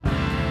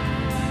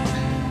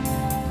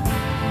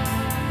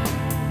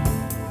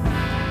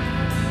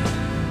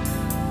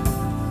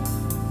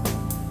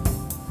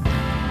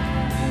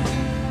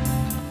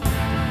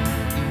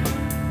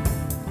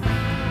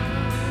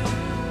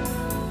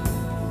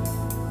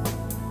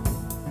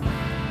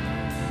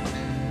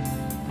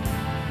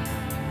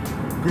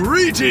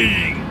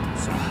Greetings!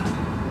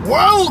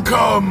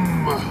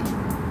 Welcome!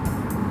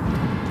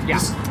 Yeah.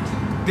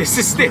 This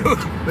is Stu.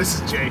 This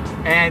is Jake.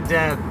 And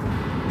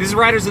this is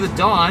Riders of the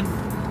Dawn.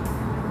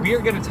 We are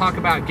going to talk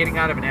about getting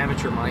out of an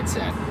amateur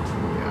mindset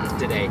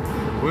today.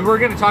 We were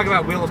going to talk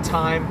about Wheel of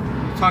Time.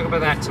 We'll talk about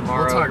that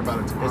tomorrow. We'll talk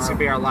about it tomorrow. This will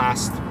be our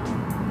last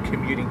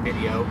commuting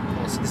video.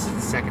 Also, this is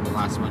the second to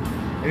last one.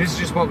 And this is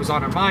just what was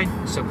on our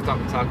mind, so we thought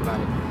we'd talk about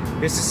it.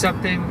 This is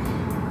something,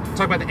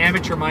 talk about the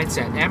amateur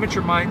mindset.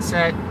 Amateur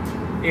mindset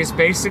is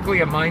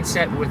basically a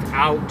mindset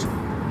without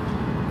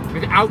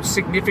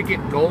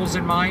significant goals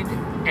in mind,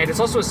 and it's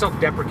also a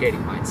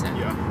self-deprecating mindset.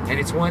 Yeah. And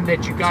it's one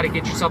that you got to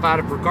get yourself out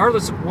of,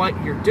 regardless of what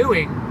you're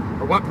doing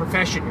or what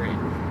profession you're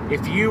in.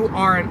 If you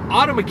are an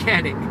auto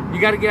mechanic,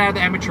 you got to get out of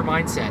the amateur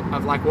mindset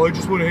of like, well, I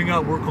just want to hang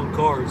out and work on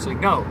cars.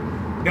 Like, no,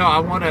 I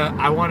want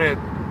to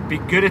be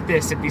good at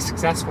this and be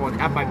successful and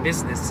have my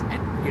business and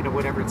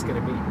whatever it's going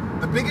to be.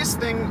 The biggest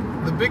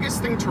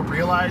thing to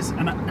realize,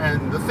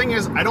 and the thing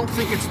is, I don't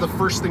think it's the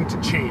first thing to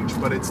change,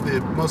 but it's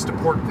the most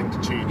important thing to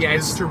change. Yeah,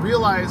 is to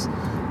realize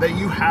that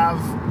you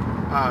have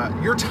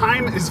your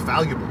time is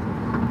valuable,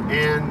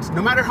 and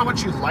no matter how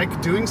much you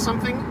like doing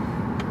something,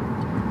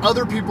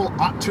 other people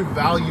ought to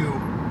value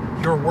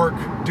your work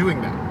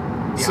doing that.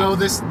 Yeah. So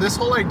this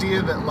whole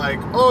idea that like,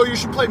 oh, you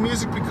should play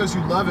music because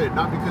you love it,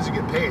 not because you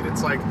get paid.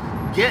 It's like,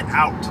 get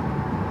out.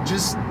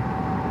 Just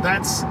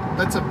that's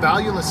a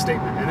valueless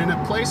statement. And in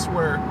a place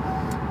where,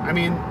 I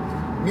mean,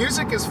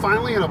 music is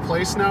finally in a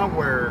place now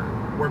where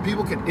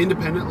people can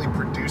independently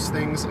produce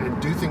things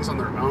and do things on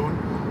their own,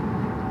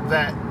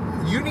 that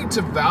you need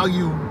to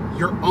value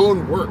your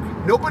own work.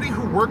 Nobody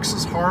who works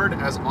as hard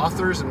as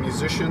authors and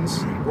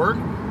musicians work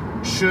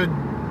should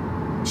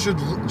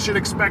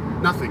expect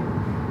nothing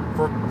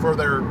for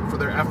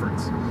their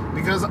efforts.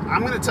 Because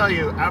I'm going to tell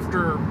you,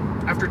 after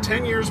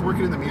 10 years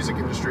working in the music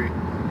industry,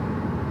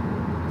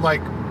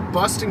 like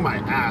busting my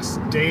ass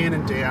day in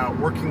and day out,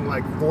 working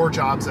like 4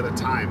 jobs at a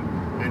time,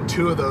 and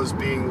 2 of those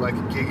being like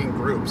gigging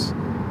groups,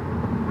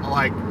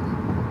 like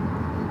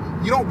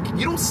you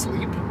don't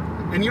sleep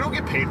and you don't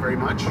get paid very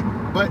much,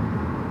 but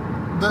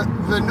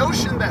the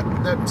notion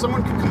that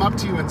someone could come up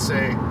to you and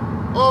say,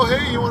 oh,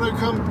 hey, you want to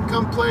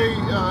come play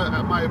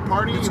at my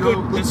party? Let's go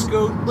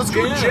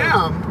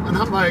jam. And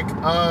I'm like,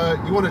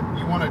 you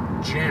want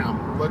to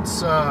jam?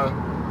 Let's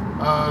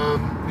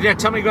yeah,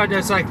 tell me about it.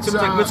 It's like,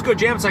 someone's like, let's go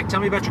jam. It's like, tell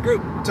me about your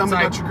group. Tell me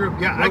about your group.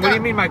 Yeah, well, what do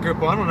you mean my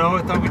group? Well, I don't know.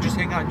 I thought we'd just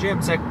hang out and jam.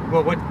 It's like,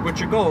 well, what's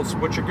your goals?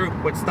 What's your group?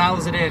 What style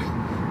is it in?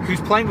 Who's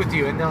playing with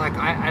you? And they're like,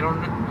 I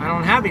don't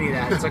have any of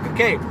that. It's like,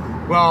 okay,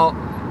 well,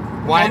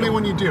 why? Tell me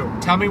when you do.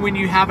 Tell me when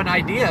you have an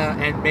idea,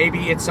 and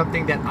maybe it's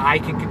something that I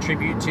can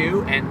contribute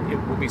to, and it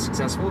will be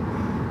successful.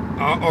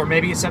 Or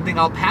maybe it's something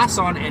I'll pass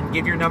on and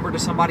give your number to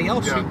somebody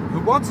else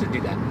who wants to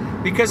do that.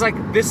 Because like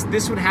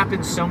this would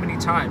happen so many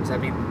times. I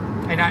mean,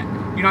 and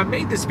I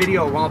made this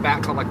video a while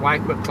back called like why I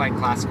quit playing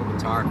classical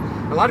guitar.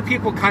 A lot of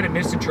people kind of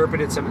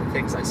misinterpreted some of the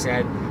things I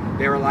said.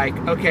 They were like,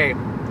 okay,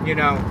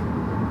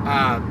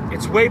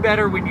 it's way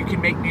better when you can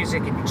make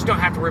music and you just don't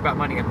have to worry about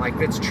money. I'm like,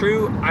 that's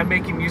true. I'm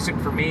making music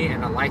for me,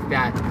 and I like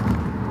that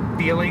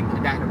feeling,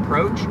 that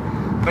approach.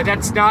 But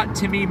that's not,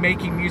 to me,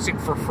 making music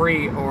for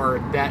free, or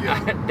that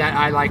that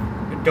I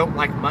don't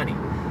like money.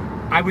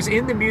 I was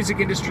in the music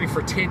industry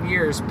for 10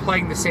 years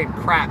playing the same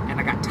crap, and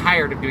I got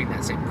tired of doing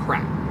that same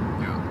crap.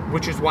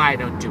 Which is why I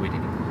don't do it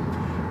anymore,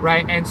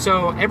 right? And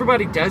so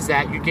everybody does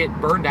that. You get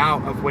burned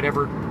out of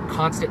whatever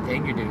constant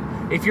thing you do.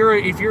 If you're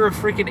a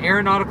freaking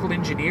aeronautical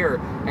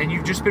engineer and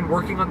you've just been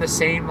working on the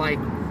same like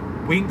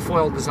wing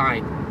foil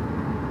design,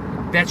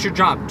 that's your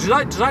job.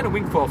 Design a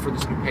wing foil for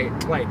this new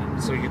plane.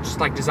 So you're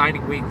just like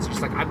designing wings. You're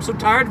just like, I'm so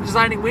tired of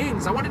designing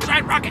wings. I want to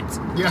design rockets.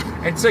 Yeah.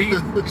 And so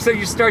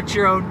you start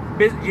your own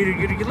business.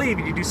 You leave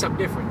and you do something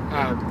different.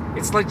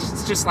 It's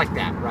just like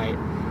that, right?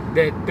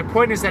 The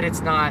point is that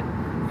it's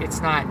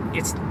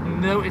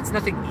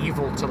nothing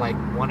evil to like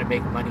want to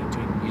make money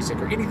doing music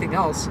or anything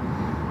else,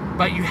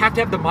 but you have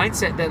to have the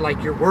mindset that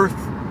like you're worth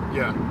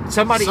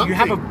somebody. You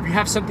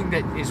have something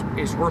that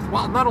is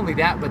worthwhile. Not only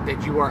that, but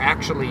that you are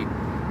actually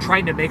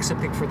trying to make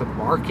something for the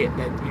market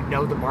that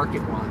the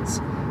market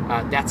wants.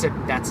 That's a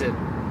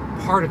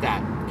part of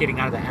that, getting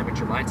out of the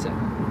amateur mindset.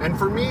 And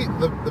for me,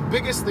 the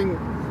biggest thing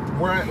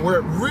where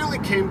it really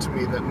came to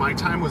me that my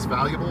time was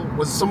valuable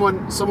was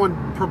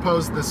someone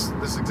proposed this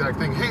exact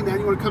thing. Hey man,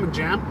 you want to come and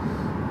jam?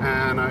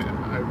 And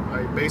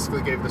I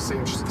basically gave the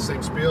same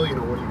spiel.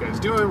 What are you guys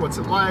doing? What's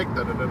it like?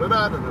 Da da da da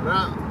da da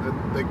da.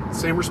 The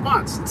same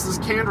response. It's this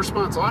canned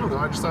response. Oh, I don't know.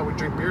 I just thought we'd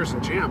drink beers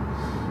and jam.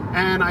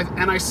 And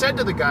I said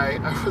to the guy,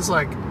 I was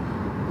like,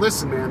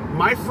 listen man,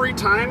 my free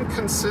time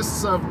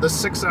consists of the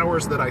 6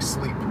 hours that I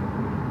sleep.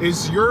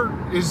 Is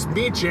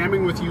me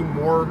jamming with you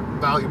more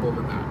valuable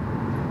than that?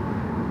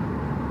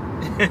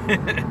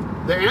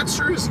 The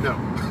answer is no.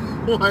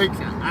 Like,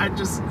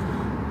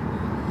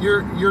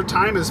 your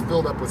time is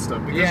filled up with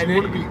stuff because you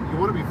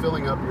want to be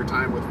filling up your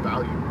time with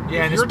value.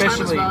 Yeah, if your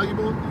time is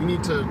valuable, you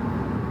need to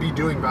be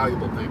doing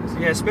valuable things.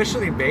 Yeah,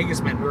 especially in Vegas,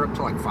 man, we were up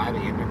till like 5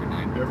 a.m.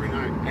 every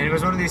night. And it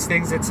was one of these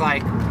things that's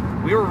like,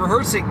 we were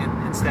rehearsing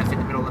and stuff in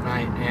the middle of the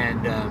night,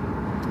 and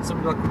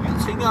somebody like,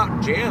 let's hang out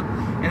and jam.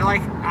 And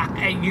like,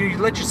 you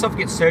let yourself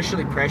get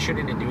socially pressured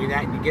into doing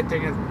that, and you get there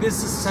and you're like,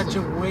 this is such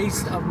a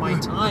waste of my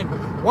time.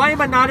 Why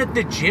am I not at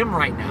the gym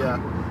right now? Yeah.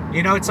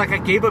 You know, it's like I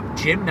gave up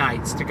gym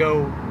nights to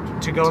go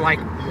like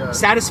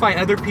satisfy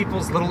other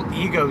people's little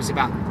egos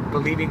about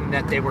believing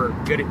that they were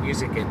good at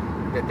music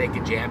and that they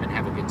could jam and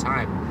have a good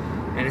time.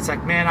 And it's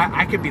like, man,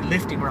 I could be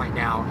lifting right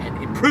now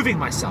and improving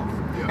myself.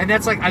 Yeah. And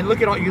that's like, you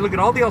look at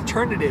all the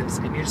alternatives,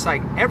 and you're just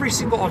like, every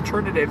single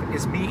alternative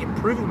is me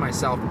improving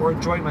myself or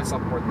enjoying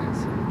myself more than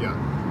this.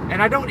 Yeah.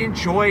 And I don't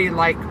enjoy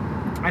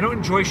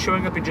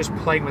showing up and just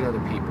playing with other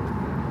people.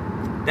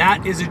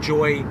 That is a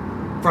joy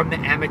from the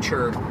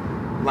amateur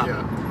level.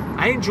 Yeah.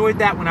 I enjoyed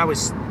that when I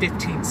was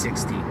 15,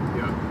 16.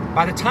 Yeah.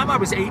 By the time I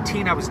was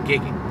 18, I was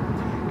gigging.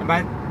 And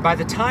by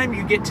the time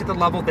you get to the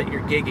level that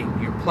you're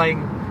gigging, you're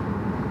playing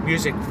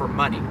music for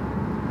money.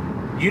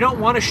 You don't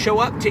want to show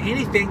up to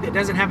anything that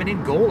doesn't have an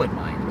end goal in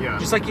mind. Yeah.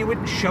 Just like you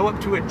wouldn't show up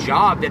to a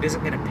job that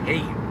isn't going to pay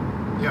you.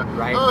 Yeah.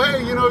 Right? Oh,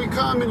 hey, you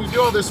come and you do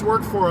all this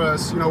work for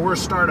us. We're a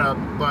startup,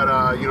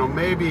 but,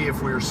 maybe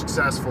if we're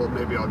successful,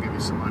 maybe I'll give you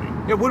some money.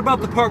 Yeah, what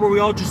about the part where we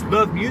all just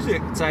love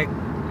music? It's like,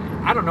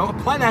 I don't know,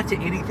 apply that to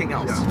anything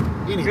else.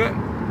 Yeah. Anything.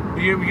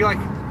 You're like,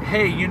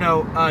 hey, you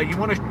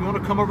want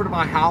to come over to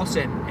my house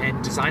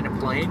and design a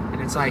plane?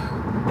 And it's like,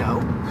 no.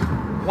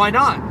 Why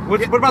not?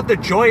 What about the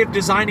joy of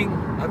designing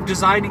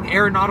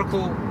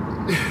aeronautical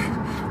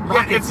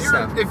rockets and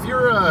stuff? If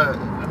you're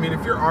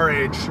our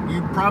age,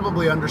 you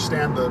probably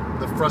understand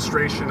the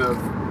frustration of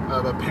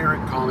a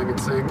parent calling and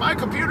saying, my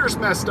computer's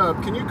messed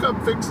up. Can you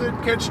come fix it?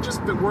 Can't you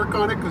just work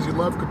on it because you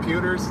love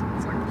computers?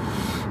 It's like,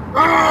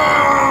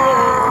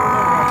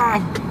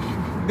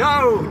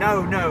 no.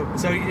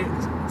 So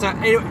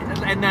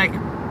and like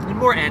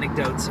more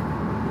anecdotes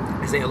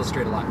as they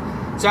illustrate a lot.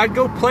 So I'd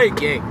go play a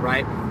gig,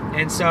 right?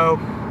 And so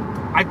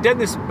I've done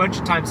this a bunch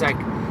of times. Like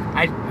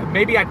I'd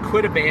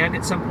quit a band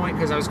at some point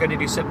because I was going to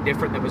do something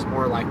different that was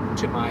more like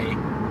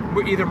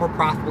either more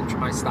profitable to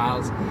my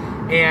styles.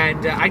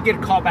 And I'd get a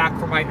call back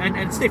from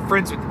and stay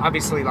friends with,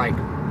 obviously, like,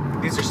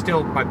 these are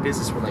still my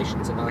business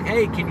relations. And they're like,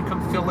 hey, can you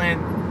come fill in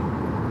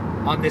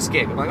on this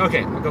gig? I'm like,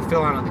 okay, I'll go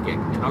fill in on the gig.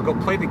 And I'll go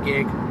play the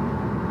gig.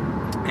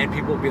 And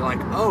people will be like,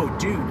 oh,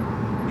 dude,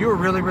 you were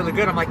really, really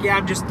good. I'm like, yeah,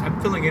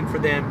 I'm filling in for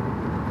them.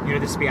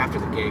 This will be after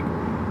the gig.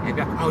 And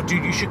be like, oh,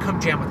 dude, you should come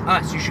jam with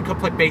us. You should come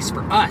play bass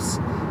for us.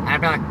 And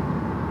I'd be like,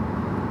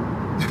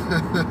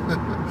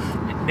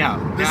 no.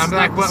 I'm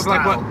like, what?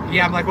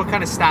 Yeah, I'm like, what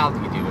kind of style do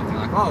you do? And they're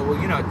like, oh, well,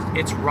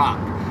 it's rock.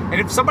 And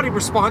if somebody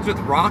responds with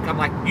rock, I'm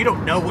like, you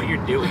don't know what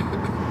you're doing.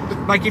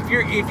 Like, if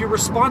your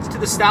response to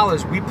the style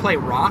is we play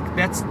rock,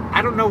 that's,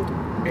 I don't know.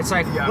 It's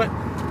like, what?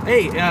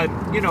 Hey,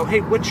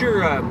 hey, what's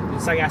your?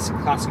 It's like asking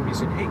classical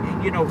music. Hey,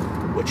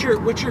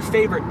 what's your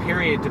favorite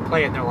period to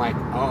play? And they're like,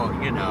 oh,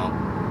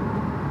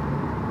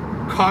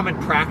 common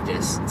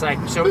practice. It's like,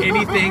 so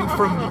anything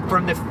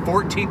from the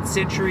 14th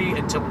century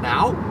until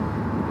now.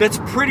 That's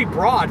pretty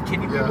broad.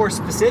 Can you be more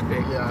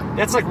specific? Yeah.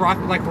 That's like rock.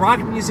 Like, rock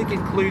music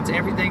includes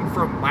everything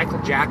from Michael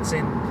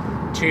Jackson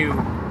to,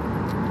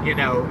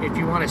 if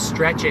you want to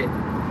stretch it,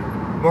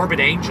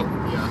 Morbid Angel.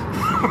 Yeah.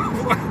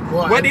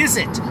 Well, what is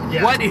it?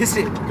 Yeah. What is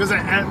it? Because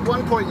at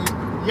one point,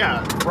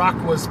 rock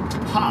was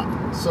pop.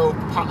 So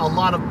a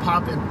lot of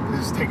pop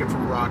is taken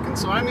from rock. And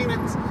so, I mean,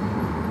 it's...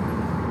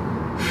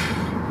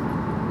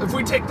 If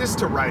we take this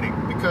to writing,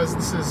 because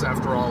this is,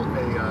 after all,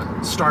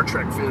 a Star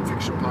Trek fan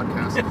fiction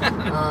podcast,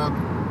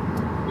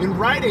 in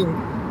writing,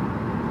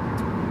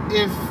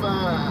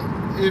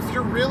 if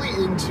you're really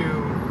into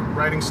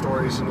writing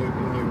stories and you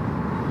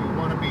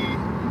want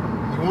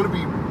to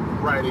be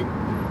writing,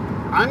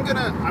 I'm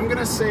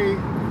gonna say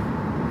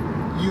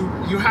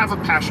you have a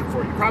passion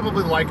for it. You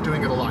probably like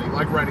doing it a lot. You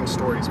like writing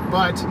stories,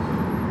 but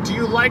do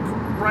you like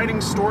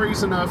writing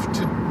stories enough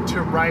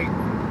to write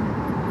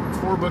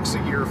 4 books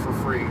a year for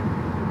free?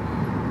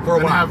 For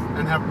a while.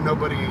 And have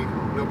nobody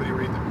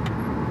read them.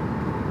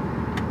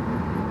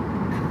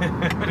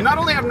 And not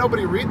only have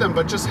nobody read them,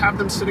 but just have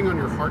them sitting on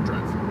your hard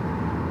drive.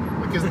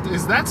 Like,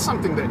 is that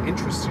something that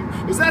interests you?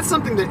 Is that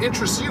something that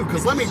interests you?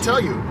 Because let me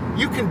tell you,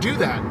 you can do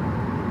that,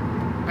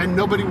 and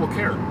nobody will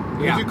care.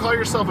 Yeah. If you call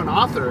yourself an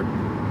author,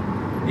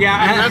 and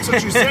that's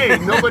what you say,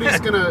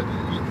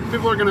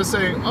 people are gonna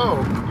say,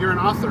 oh, you're an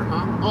author,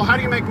 huh? Oh, how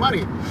do you make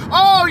money?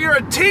 Oh, you're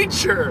a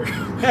teacher!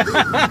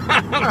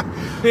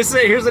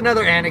 Here's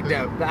another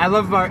anecdote.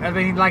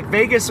 Like,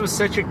 Vegas was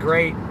such a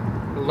great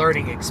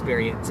learning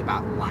experience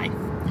about life.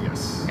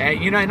 Yes.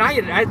 And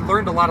I'd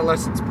learned a lot of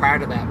lessons prior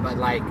to that, but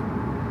like,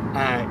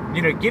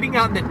 getting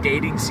out in the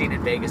dating scene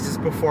in Vegas, this is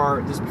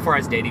before I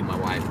was dating my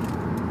wife,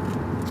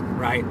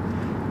 right?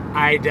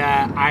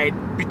 I'd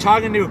be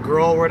talking to a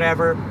girl or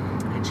whatever,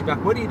 and she'd be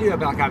like, what do you do? I'd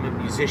be like, I'm a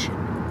musician.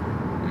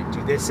 And I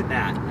do this and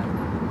that.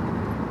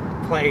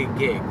 I play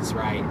gigs,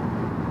 right?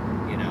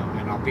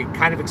 And I'll be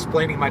kind of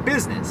explaining my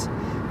business,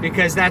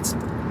 because that's,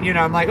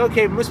 I'm like,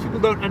 okay, most people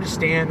don't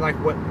understand like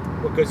what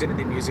what goes into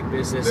the music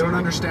business. They don't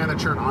understand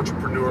that you're an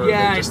entrepreneur.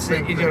 Yeah, They just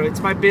think you that- know, it's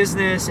my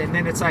business, and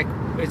then it's like,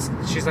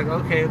 she's like,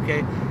 okay,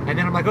 and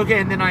then I'm like, okay,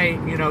 and then I,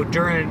 you know,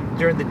 during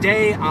the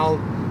day, I'll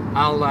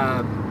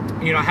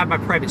you know, have my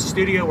private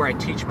studio where I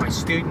teach my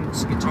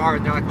students guitar,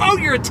 and they're like, oh,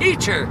 you're a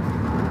teacher,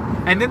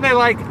 and then they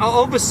like,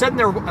 all of a sudden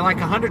they're like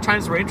 100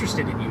 times more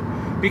interested in you,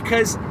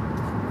 because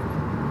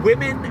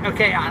women,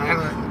 okay,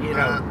 you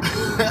know,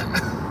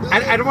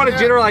 I don't want to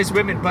generalize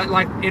women, but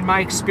like in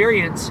my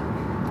experience,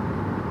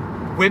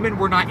 women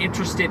were not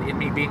interested in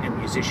me being a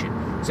musician.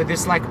 So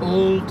this like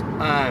old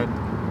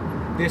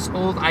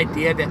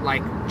idea that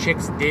like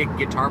chicks dig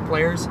guitar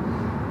players,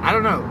 I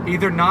don't know,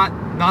 either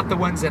not the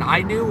ones that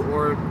I knew,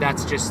 or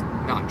that's just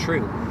not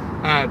true.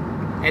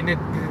 And the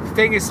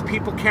thing is,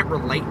 people can't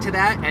relate to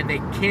that, and they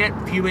can't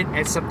view it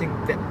as something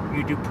that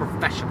you do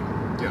professionally.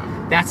 Yeah.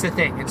 That's the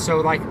thing. And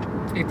so like,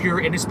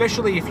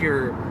 especially if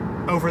you're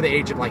over the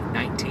age of like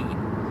 19,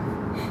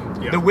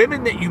 Yeah. the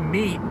women that you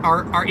meet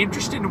are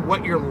interested in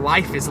what your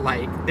life is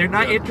like. They're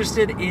not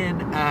interested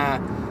in,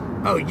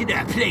 oh, you know,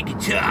 I play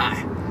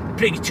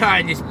guitar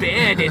in this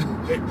band, and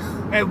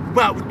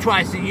about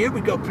twice a year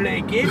we go play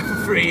a gig for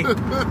free.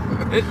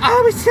 And,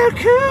 oh, it's so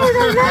cool!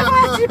 I love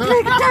watching you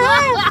play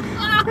guitar.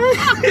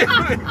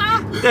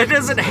 That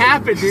doesn't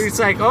happen, dude. It's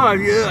like, oh,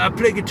 yeah, I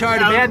play guitar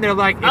in a band. They're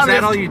like, is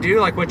that all you do?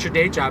 Like, what's your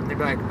day job? And they're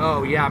like,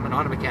 oh, yeah, I'm an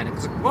auto mechanic.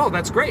 It's like, well,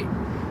 that's great.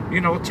 You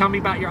know, tell me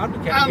about your auto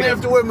mechanic. I only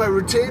have to wear my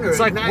retainer It's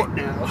at like, night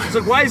now. it's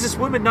like, why is this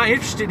woman not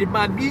interested in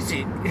my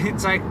music?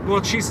 It's like,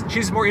 well,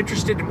 she's more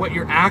interested in what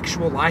your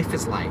actual life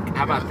is like.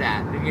 How about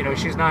that? You know,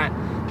 she's not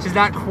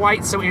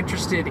quite so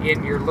interested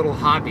in your little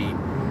hobby,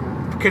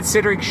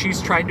 considering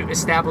she's trying to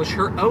establish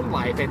her own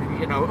life. And,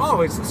 you know, oh,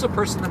 is this a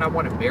person that I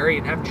want to marry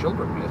and have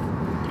children with?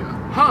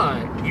 Yeah.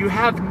 Huh, you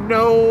have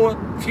no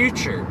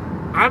future.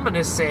 I'm going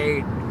to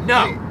say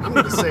no. Hey, I'm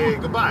going to say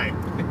goodbye.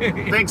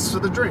 Thanks for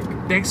the drink.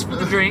 Thanks for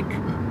the drink.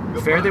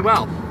 Goodbye. Fare thee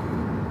well.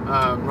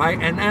 Right. Right?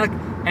 And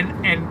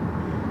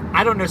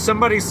I don't know,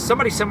 somebody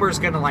somewhere is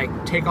gonna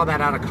like take all that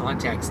out of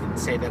context and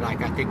say that like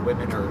I think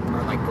women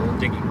are like gold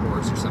digging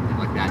whores or something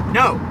like that.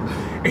 No.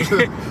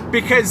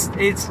 Because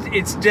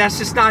that's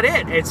just not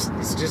it. It's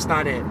just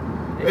not it.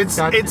 It's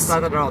not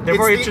that at all. They're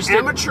more interested. It's the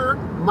amateur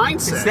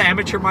mindset. It's the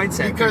amateur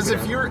mindset. Because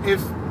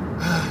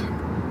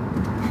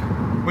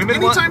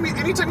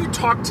anytime you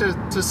talk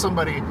to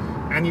somebody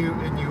and you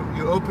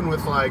open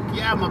with like,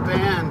 yeah, my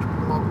band,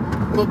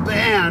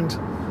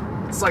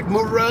 it's like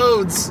my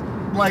roads.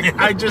 Like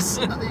I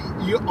just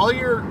all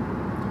you're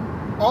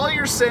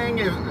saying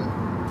is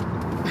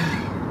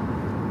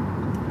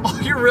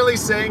all you're really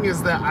saying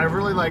is that I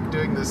really like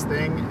doing this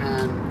thing,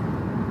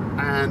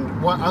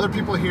 and what other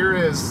people hear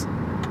is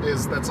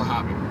that's a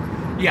hobby.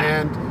 Yeah.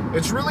 And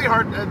it's really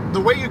hard.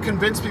 The way you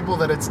convince people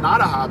that it's not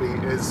a hobby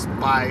is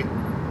by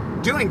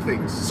doing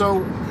things.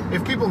 So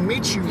if people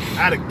meet you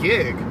at a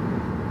gig,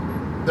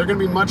 they're going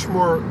to be much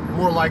more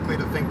likely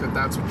to think that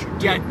that's what you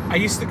do. Yeah, I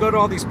used to go to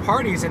all these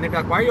parties and they'd be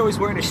like, why are you always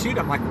wearing a suit?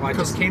 I'm like, well, I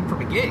just came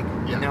from a gig.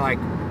 Yeah. And they're like,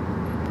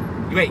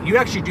 wait, you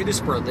actually do this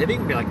for a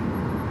living? I'd be like,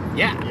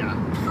 yeah. Yeah.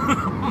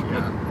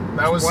 Yeah.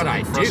 That was what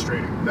I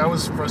frustrating. do. That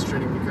was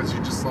frustrating because you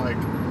just like...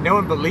 No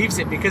one believes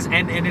it because,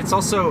 and it's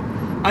also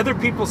other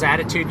people's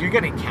attitude. You're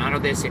going to encounter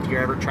this if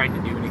you're ever trying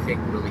to do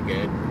anything really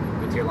good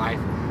with your life.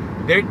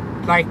 They're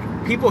like,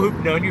 people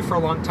who've known you for a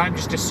long time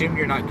just assume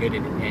you're not good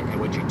at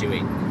what you're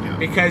doing. Yeah.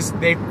 Because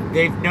they've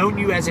known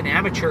you as an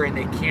amateur and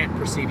they can't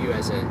perceive you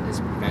as a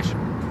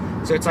professional.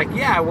 So it's like,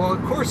 yeah, well,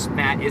 of course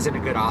Matt isn't a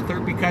good author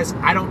because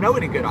I don't know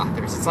any good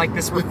authors. It's like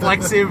this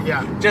reflexive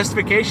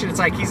justification. It's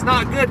like, he's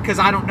not good because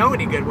I don't know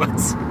any good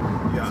ones.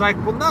 Yeah. It's like,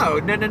 well, no.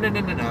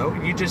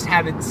 You just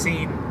haven't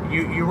seen,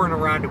 you weren't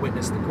around to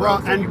witness the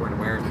growth, and you weren't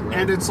aware of the growth.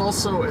 And it's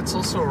also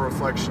a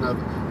reflection of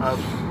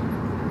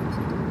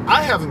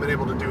I haven't been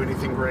able to do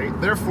anything great,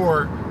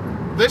 therefore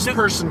this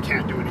person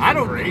can't do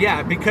anything great.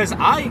 Yeah, because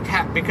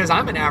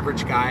I'm an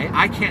average guy,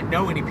 I can't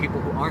know any people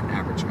who aren't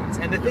average guys.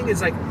 And the thing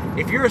is, like,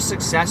 if you're a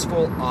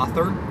successful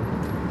author,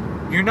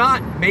 you're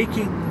not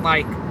making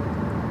like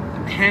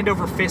hand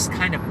over fist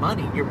kind of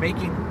money. You're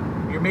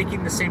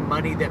making the same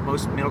money that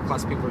most middle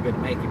class people are going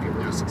to make if you're a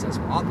really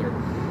successful author.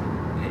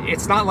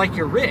 It's not like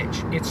you're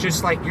rich. It's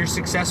just like you're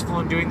successful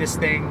in doing this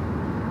thing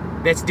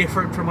that's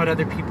different from what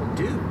other people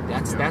do.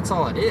 That's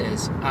all it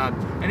is.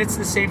 And it's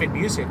the same in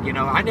music. You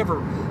know, I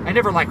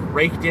never like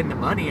raked in the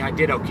money. I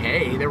did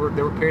okay. There were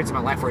periods in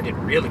my life where I did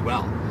really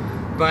well,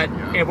 but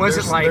it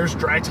wasn't there's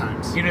dry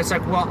times. You know, it's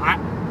like, well,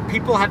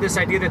 people have this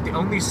idea that the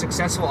only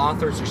successful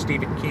authors are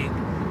Stephen King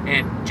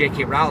and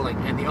J.K. Rowling,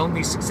 and the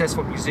only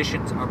successful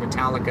musicians are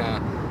Metallica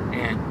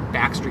and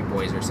Backstreet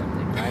Boys or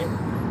something, right?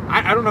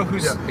 I don't know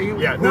who's...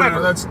 Yeah,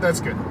 whoever. no, that's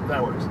good.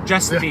 That works.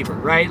 Justin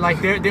Bieber, right? Like,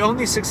 the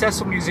only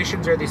successful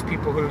musicians are these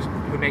people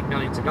who make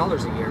millions of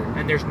dollars a year,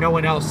 and there's no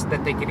one else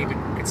that they can even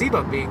conceive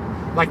of being,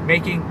 like,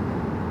 making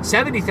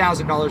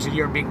 $70,000 a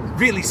year and being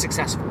really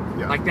successful.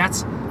 Yeah. Like,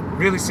 that's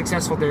really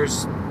successful.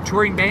 There's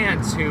touring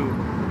bands who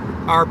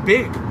are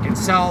big and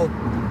sell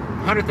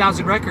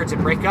 100,000 records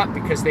and break up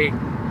because they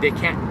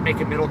can't make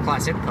a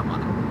middle-class income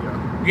on it.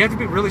 Yeah. You have to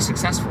be really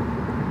successful.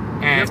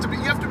 And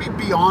you have to be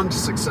beyond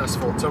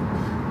successful to,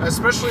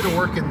 especially to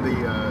work in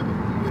the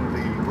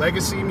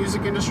legacy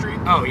music industry.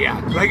 Oh yeah,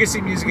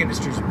 legacy music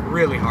industry is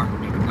really hard to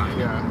make a dime.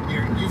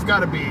 Yeah, you've got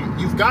to be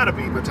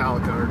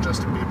Metallica or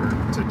Justin Bieber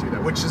to do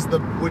that, which is the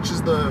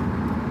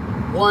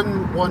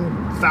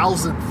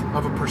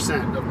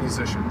 1/1000% of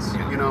musicians.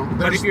 Yeah. You know,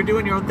 but if you're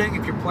doing your own thing,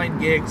 if you're playing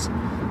gigs,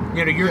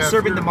 you know, you're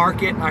serving the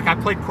market. Like I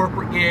played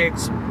corporate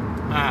gigs.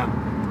 I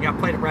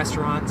played at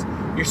restaurants.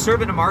 You're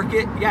serving a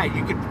market. Yeah,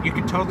 you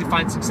could totally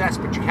find success,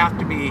 but you have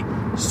to be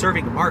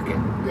serving a market.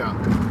 Yeah,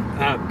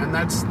 and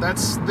that's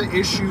the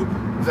issue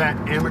that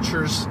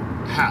amateurs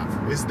have,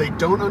 is they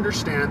don't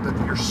understand that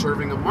you're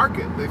serving a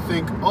market. They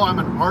think, oh, I'm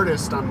an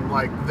artist, I'm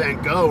like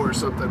Van Gogh or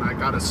something, I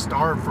gotta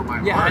starve for my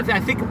art. I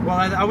think, well,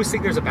 I always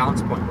think there's a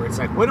balance point where it's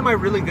like, what am I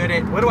really good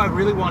at, what do I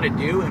really want to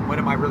do, and what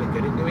am I really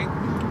good at doing,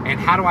 and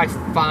how do I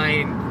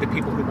find the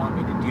people who want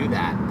me to do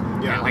that?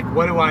 Yeah. And like,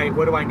 what do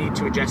I need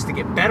to adjust to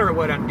get better at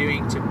what I'm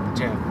doing to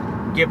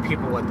give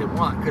people what they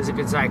want? Because if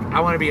it's like,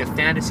 I want to be a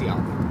fantasy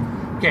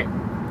album, okay,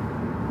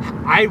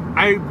 I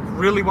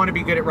really want to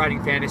be good at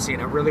writing fantasy,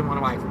 and I really want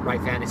to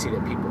write fantasy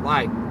that people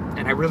like,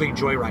 and I really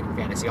enjoy writing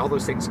fantasy. All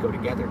those things go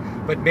together.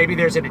 But maybe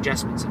there's an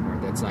adjustment somewhere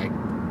that's like,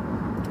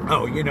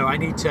 oh, you know, I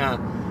need to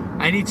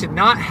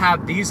not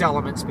have these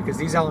elements because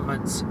these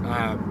elements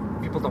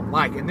people don't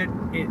like. And then,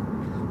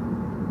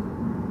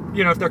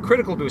 you know, if they're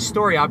critical to a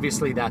story,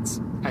 obviously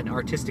that's an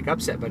artistic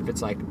upset. But if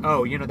it's like,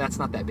 oh, you know, that's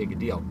not that big a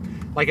deal.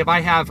 Like if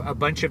I have a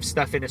bunch of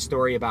stuff in a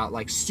story about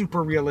like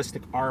super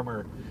realistic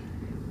armor,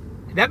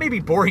 that may be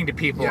boring to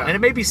people, and it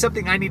may be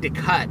something I need to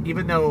cut,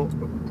 even though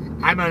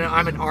I'm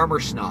an armor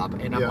snob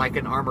and I'm like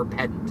an armor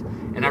pedant,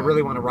 and I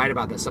really want to write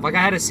about that stuff. Like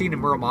I had a scene in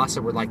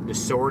Muramasa where like the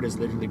sword is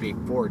literally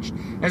being forged.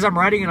 As I'm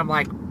writing it, I'm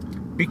like,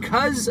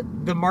 because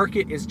the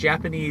market is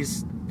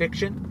Japanese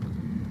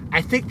fiction,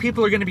 I think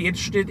people are going to be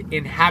interested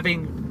in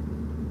having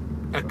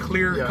a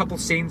clear couple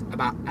scenes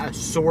about a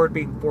sword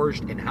being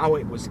forged and how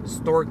it was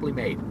historically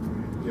made.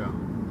 Yeah.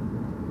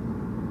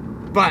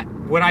 But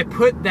would I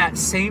put that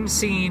same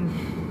scene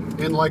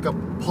in like a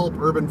pulp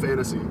urban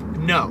fantasy?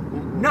 No,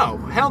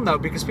 hell no,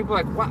 because people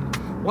are like,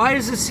 why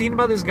is this scene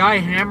about this guy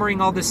hammering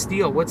all this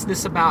steel? What's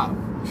this about?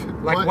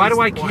 Like, why do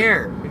I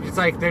care? It's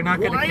like, they're not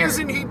going to care. Why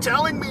isn't he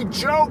telling me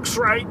jokes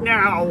right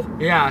now?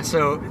 Yeah,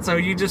 so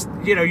you just,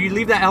 you know, you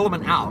leave that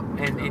element out,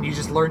 and you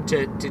just learn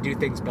to do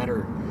things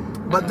better.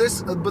 But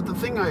the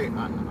thing I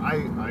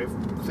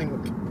think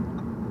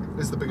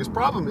is the biggest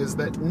problem is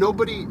that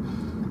nobody...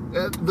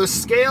 the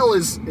scale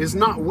is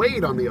not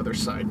weighed on the other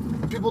side.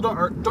 People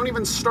don't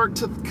even start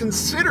to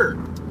consider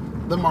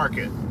the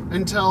market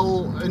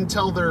until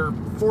they're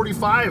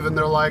 45 and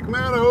they're like,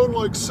 man, I own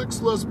like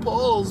 6 Les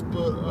Pauls,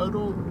 but I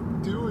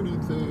don't do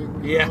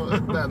anything. Yeah.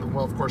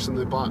 Well, of course, and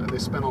they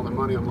spent all their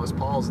money on Les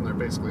Pauls and they're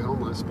basically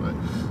homeless. But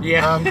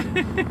yeah,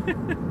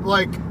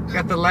 like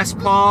got the Les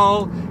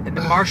Paul and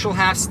the Marshall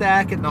half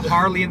stack and the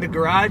Harley in the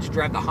garage.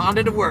 Drive the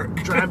Honda to work.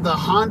 Drive the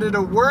Honda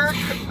to work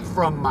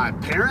from my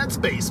parents'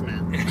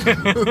 basement.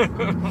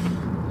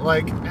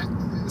 Like,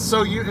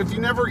 so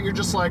you're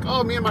just like,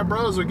 oh, me and my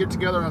bros, we get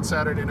together on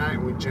Saturday night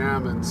and we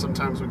jam, and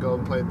sometimes we go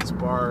and play at this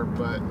bar,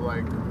 but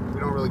like we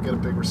don't really get a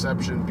big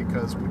reception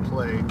because we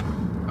play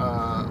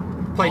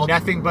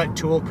nothing but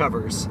Tool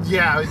covers.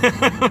 Yeah.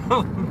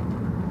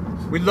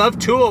 We love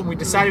Tool, and we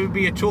decided we'd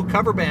be a Tool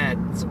cover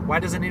band. So why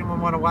doesn't anyone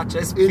want to watch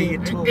us be a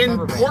Tool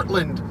cover band? In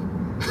Portland.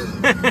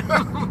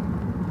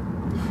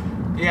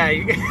 Yeah.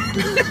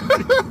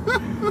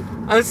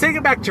 I was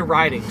thinking back to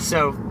writing.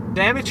 So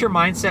the amateur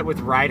mindset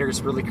with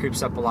writers really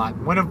creeps up a lot.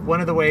 One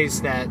of the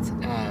ways that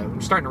I'm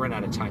starting to run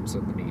out of time, so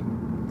let me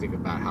think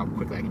about how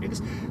quickly I can do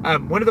this.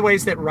 One of the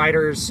ways that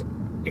writers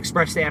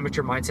express the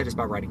amateur mindset is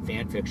by writing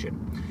fan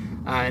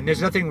fiction, and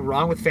there's nothing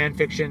wrong with fan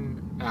fiction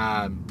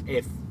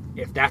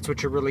if that's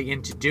what you're really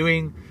into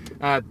doing.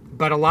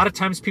 But a lot of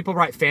times people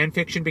write fan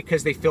fiction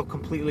because they feel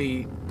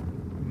completely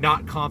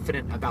not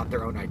confident about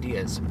their own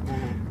ideas.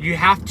 You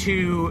have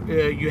to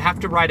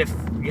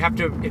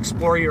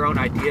explore your own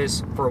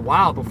ideas for a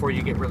while before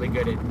you get really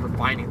good at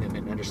refining them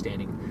and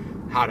understanding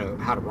how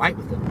to write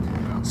with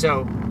them.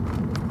 So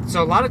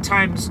a lot of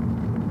times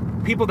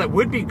people that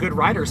would be good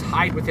writers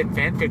hide within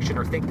fan fiction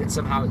or think that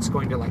somehow it's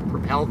going to like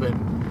propel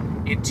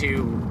them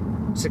into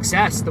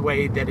success the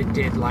way that it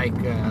did like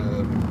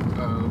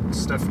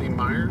Stephanie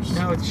Myers.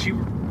 No,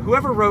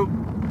 whoever wrote.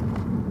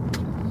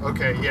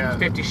 Okay, yeah.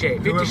 50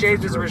 Shades. 50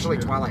 Shades was originally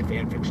Twilight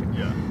fan fiction.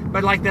 Yeah.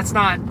 But like that's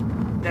not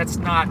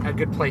a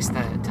good place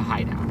to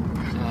hide out.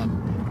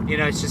 You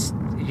know, it's just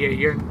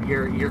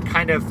you're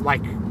kind of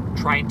like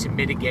trying to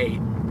mitigate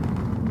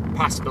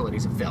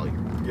possibilities of failure.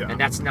 Yeah. And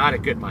that's not a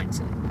good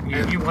mindset.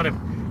 You want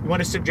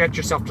to subject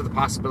yourself to the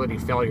possibility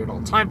of failure at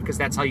all time, because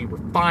that's how you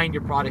refine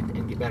your product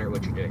and get better at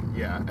what you're doing.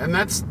 Yeah, and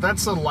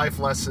that's a life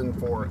lesson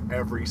for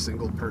every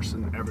single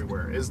person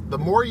everywhere. Is the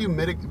more you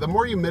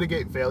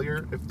mitigate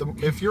failure,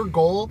 if your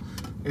goal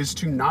is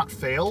to not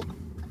fail,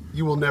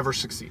 you will never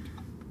succeed.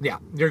 Yeah,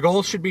 your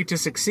goal should be to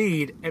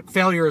succeed.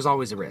 Failure is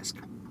always a risk.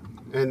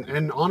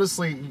 And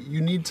honestly,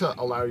 you need to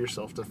allow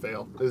yourself to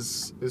fail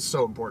is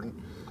so important.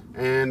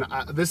 And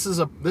this is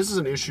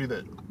an issue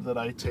that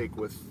I take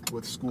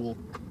with school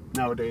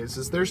nowadays.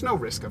 Is there's no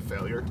risk of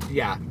failure.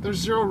 Yeah. There's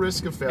zero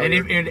risk of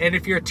failure. And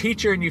if you're a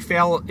teacher and you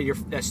fail, your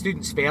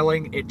student's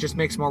failing, it just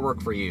makes more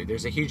work for you.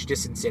 There's a huge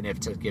disincentive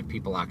to give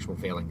people actual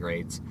failing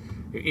grades,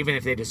 even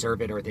if they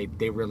deserve it or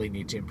they really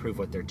need to improve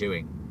what they're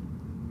doing.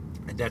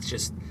 And that's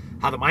just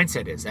how the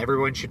mindset is.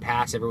 Everyone should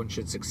pass. Everyone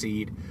should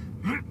succeed.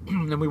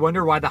 And we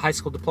wonder why the high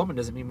school diploma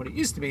doesn't mean what it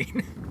used to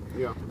mean.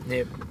 Yeah.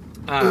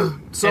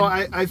 So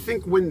I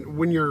think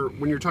when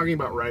you're talking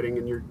about writing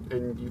and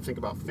you think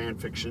about fan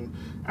fiction,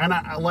 and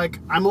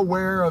I'm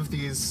aware of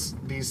these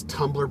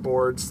Tumblr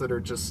boards that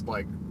are just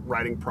like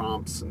writing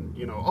prompts, and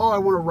I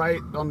want to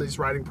write on these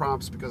writing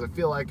prompts because I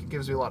feel like it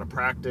gives me a lot of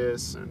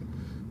practice and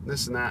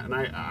this and that, and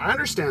I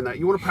understand that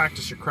you want to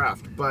practice your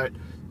craft, but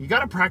you got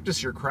to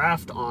practice your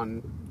craft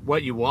on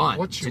what you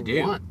want to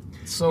do. Want.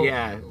 So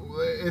yeah,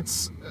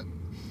 it's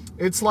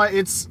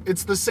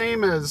the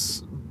same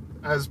as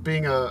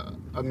being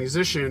a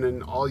musician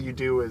and all you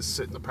do is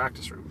sit in the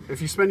practice room.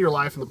 If you spend your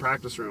life in the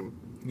practice room,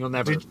 you'll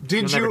never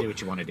do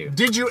what you want to do.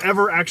 Did you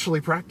ever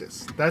actually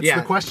practice? That's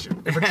the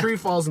question. If a tree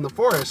falls in the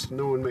forest,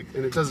 and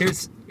it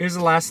doesn't. Here's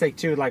the last thing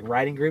too, like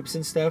writing groups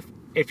and stuff.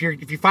 If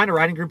you find a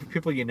writing group of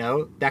people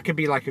that could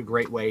be like a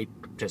great way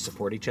to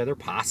support each other,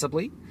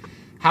 possibly.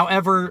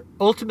 However,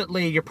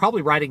 ultimately, you're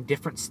probably writing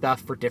different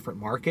stuff for different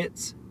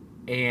markets,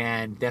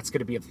 and that's going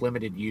to be of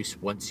limited use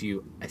once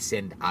you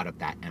ascend out of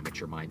that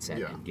amateur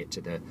mindset and get to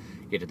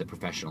the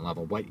professional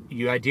level. What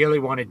you ideally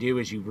want to do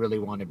is you really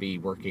want to be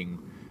working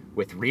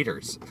with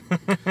readers.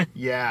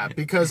 Yeah,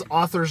 because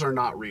authors are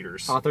not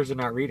readers. Authors are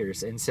not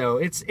readers, and so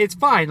it's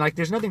fine. Like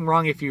there's nothing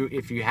wrong if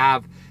you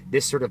have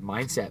this sort of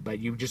mindset, but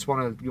you just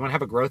want to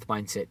have a growth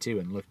mindset too,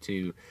 and look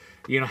to,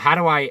 how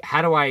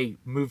do I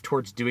move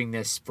towards doing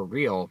this for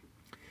real?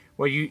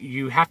 Well,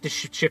 you have to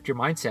shift your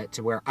mindset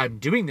to where I'm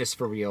doing this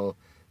for real.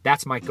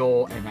 That's my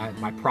goal, and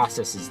my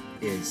process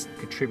is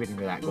contributing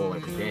to that goal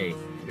every day.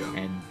 Yeah.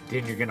 And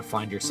then you're going to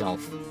find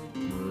yourself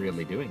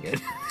really doing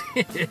it.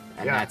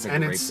 And that's a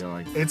great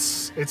feeling.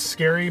 It's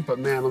scary, but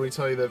man, let me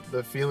tell you that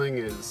the feeling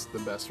is the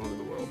best one in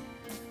the world.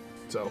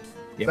 So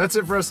that's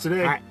it for us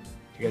today. All right.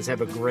 You guys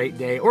have a great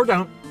day, or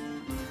don't.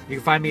 You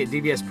can find me at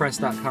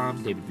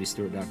dbspress.com,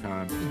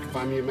 davidvstewart.com. You can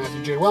find me at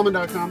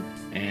matthewjwellman.com.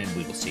 And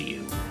we will see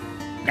you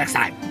next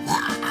time.